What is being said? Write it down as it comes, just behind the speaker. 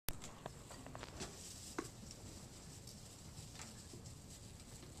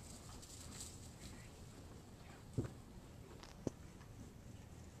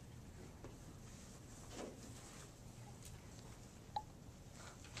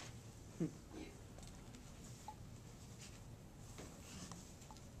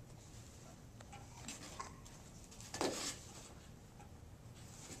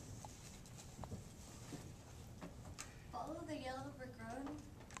road.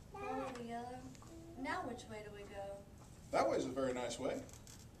 Follow the yellow. Now which way do we go? That way's a very nice way.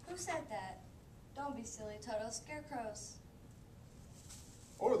 Who said that? Don't be silly, Toto. Scarecrows.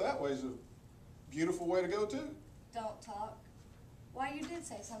 Or that way's a beautiful way to go too. Don't talk. Why, you did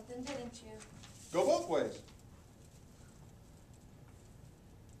say something, didn't you? Go both ways.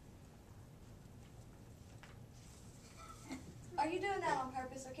 Are you doing that on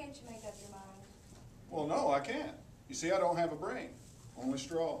purpose, or can't you make up your mind? Well, no, I can't. You see, I don't have a brain, only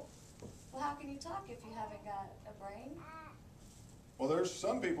straw. Well, how can you talk if you haven't got a brain? Well, there's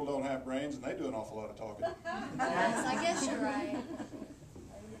some people don't have brains, and they do an awful lot of talking. Yes, I guess you're right.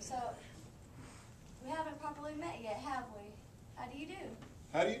 So, we haven't properly met yet, have we? How do you do?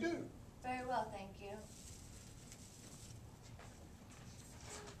 How do you do? Very well, thank you.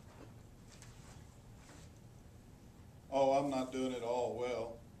 Oh, I'm not doing it all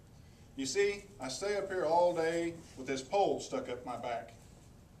well. You see, I stay up here all day with this pole stuck up my back.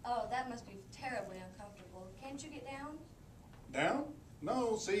 Oh, that must be terribly uncomfortable. Can't you get down? Down?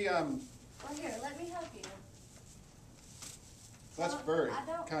 No, see, Well, here, let me help you. that's Well, very I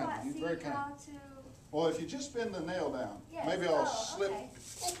don't kind quite of you, see very kind. how to... Well, if you just spin the nail down, Yes. maybe I'll Oh, slip. okay.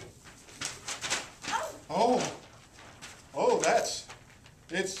 Oh,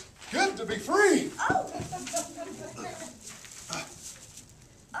 it's good to be free. Oh!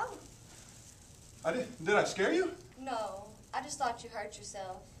 Oh! Did I scare you? No, I just thought you hurt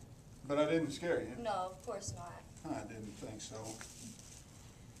yourself. But I didn't scare you. No, of course not. I didn't think so.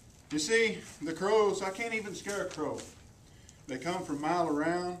 You see, the crows, I can't even scare a crow. They come from a mile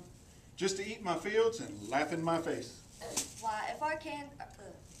around just to eat my fields and laugh in my face. Why, if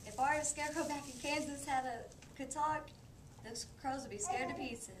our scarecrow back in Kansas could talk, those crows would be scared to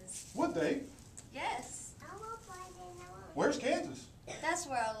pieces. Would they? Yes. Where's Kansas? That's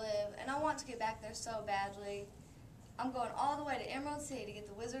where I live, and I want to get back there so badly. I'm going all the way to Emerald City to get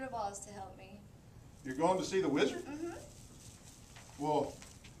the Wizard of Oz to help me. You're going to see the wizard? Mm-hmm. Well,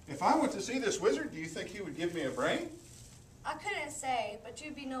 if I went to see this wizard, do you think he would give me a brain? I couldn't say, but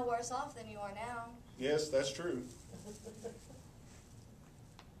you'd be no worse off than you are now. Yes, that's true.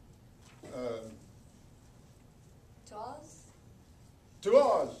 To Oz? To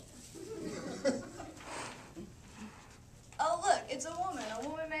Oz. Oh, look, it's a woman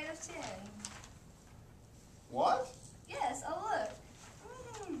made of tin. What? Yes, oh,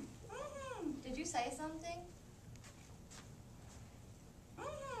 look. Did you say something?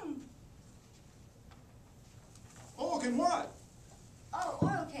 Oh, look, and what? Oh,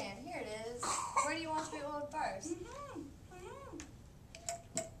 oil can. Here it is. Where do you want to be oiled first?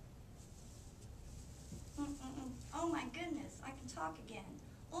 Oh my goodness, I can talk again.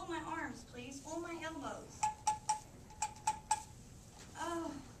 Oil my arms, please. Oil my elbows.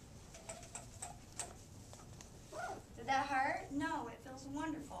 Oh. Did that hurt? No, it feels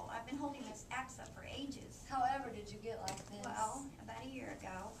wonderful. I've been holding this axe up for ages. However, did you get like this? Well, about a year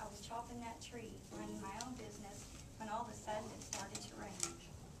ago, I was chopping that tree, running my own business, when all of a sudden it started to rain.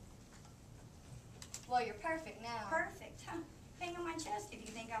 Well, you're perfect now. Perfect, huh? Bang on my chest if you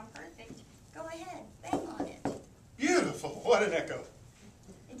think I'm perfect. Go ahead, bang on it. Beautiful. What an echo.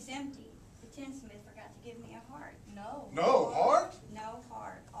 It's empty. The tinsmith forgot to give me a heart. No. No, heart? No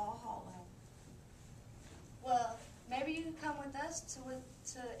heart, all hollow. Well, maybe you can come with us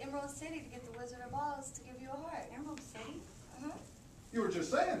to Emerald City to get the Wizard of Oz to give you a heart. Emerald City? Uh-huh. You were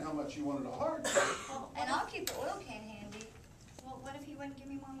just saying how much you wanted a heart. Well, And I'll keep the oil can handy. well, what if he wouldn't give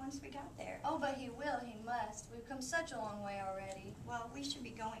me one once we got there? Oh, but he will. He must. We've come such a long way already. Well, we should be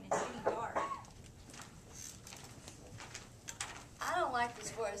going. It's getting dark. I don't like this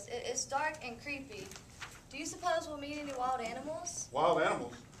forest. It's dark and creepy. Do you suppose we'll meet any wild animals? Wild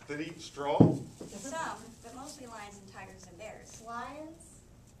animals that eat straw Some, but mostly lions and tigers and bears. Lions?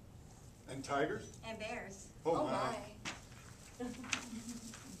 and tigers. And bears. Oh, my.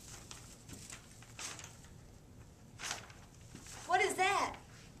 What is that?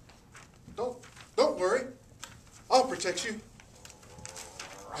 Don't worry. I'll protect you.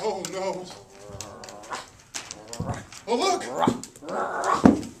 Oh, no. Oh, look.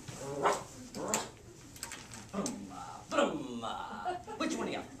 Which one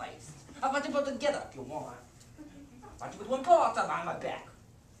of you face? I'll fight you both together if you want. Fight you with one paw outside behind my back.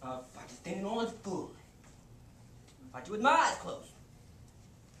 I'll fight you standing on his foot. Fight you with my eyes closed.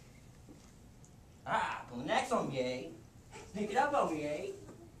 Ah, pull the axe on me, eh? Sneak it up on me, eh?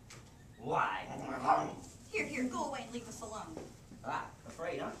 Why? Here, go away and leave us alone. Ah,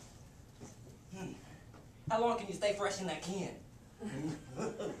 afraid, huh? How long can you stay fresh in that can?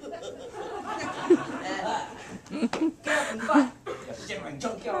 Get up and fight, you shivering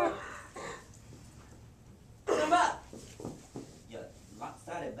junkyard. Come up, you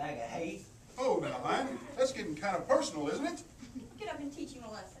a bag of hay. Oh, now, man, that's getting kind of personal, isn't it? Get up and teach him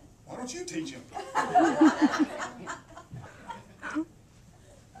a lesson. Why don't you teach him? I'll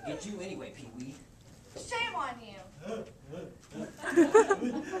get you anyway, Pee-wee. Shame on you.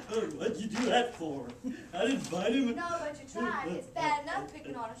 What'd you do that for? I didn't find him. No, but you tried. It's bad enough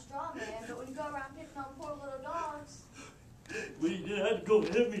picking on a straw man, but when you go around picking on poor little dogs. Well, you didn't have to go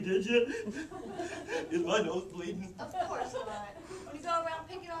hit me, did you? Is my nose bleeding? Of course not. When you go around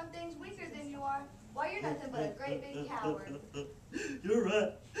picking on things weaker than you are, why, you're nothing but a great big coward. You're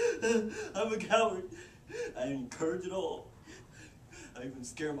right. I'm a coward. I didn't encourage at all. I even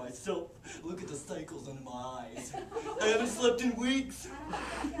scare myself. Look at the cycles under my eyes. I haven't slept in weeks.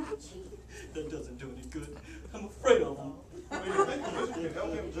 That doesn't do any good. I'm afraid of them. Well, you think the wizard can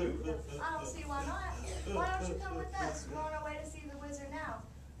help him, too? I don't see why not. Why don't you come with us? We're on our way to see the wizard now.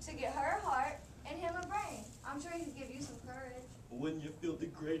 To get her a heart and him a brain. I'm sure he could give you some courage. Wouldn't you feel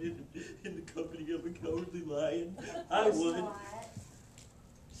degraded in the company of a cowardly lion? I Of course would. not.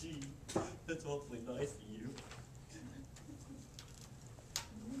 Gee, that's awfully nice of you.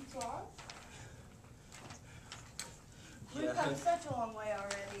 Charles? Yeah. We've come such a long way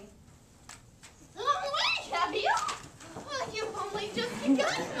already. Long way, have you? Well, you've only just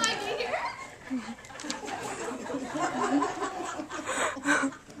begun, my dear.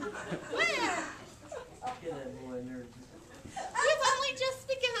 Where? Get that boy nerd. You've only just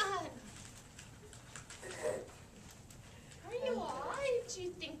begun. Are you all right? You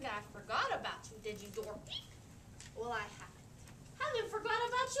think I forgot about you, did you, Dorothy? Well, I haven't. Haven't forgot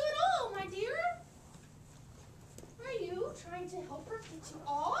about you at all, my dear. Are you trying to help her get you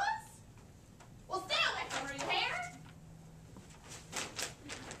Oz? Well, stay away from her, you hear?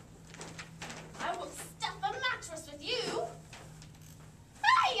 I will stuff a mattress with you.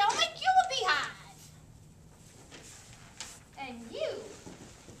 Hey, I'll make you a beehive. And you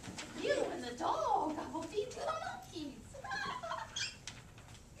and the dog, I will feed to the monkeys.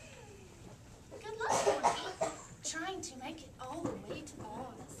 Good luck, Dorothy, trying to make it all the way to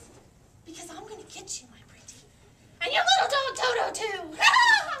Oz. Because I'm going to get you, my pretty. And your little dog Toto, too.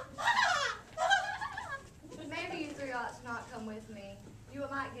 Maybe you three ought to not come with me. You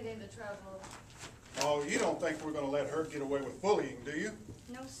might get into trouble. Oh, you don't think we're going to let her get away with bullying, do you?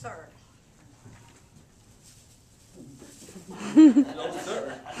 No, sir. No,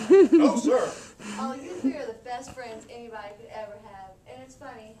 sir. No, sir. Oh, you three are the best friends anybody could ever have. And it's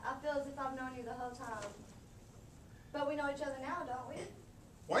funny, I feel as if I've known you the whole time. But we know each other now, don't we?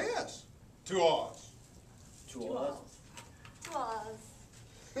 Why, yes. To Oz. To us. To Oz.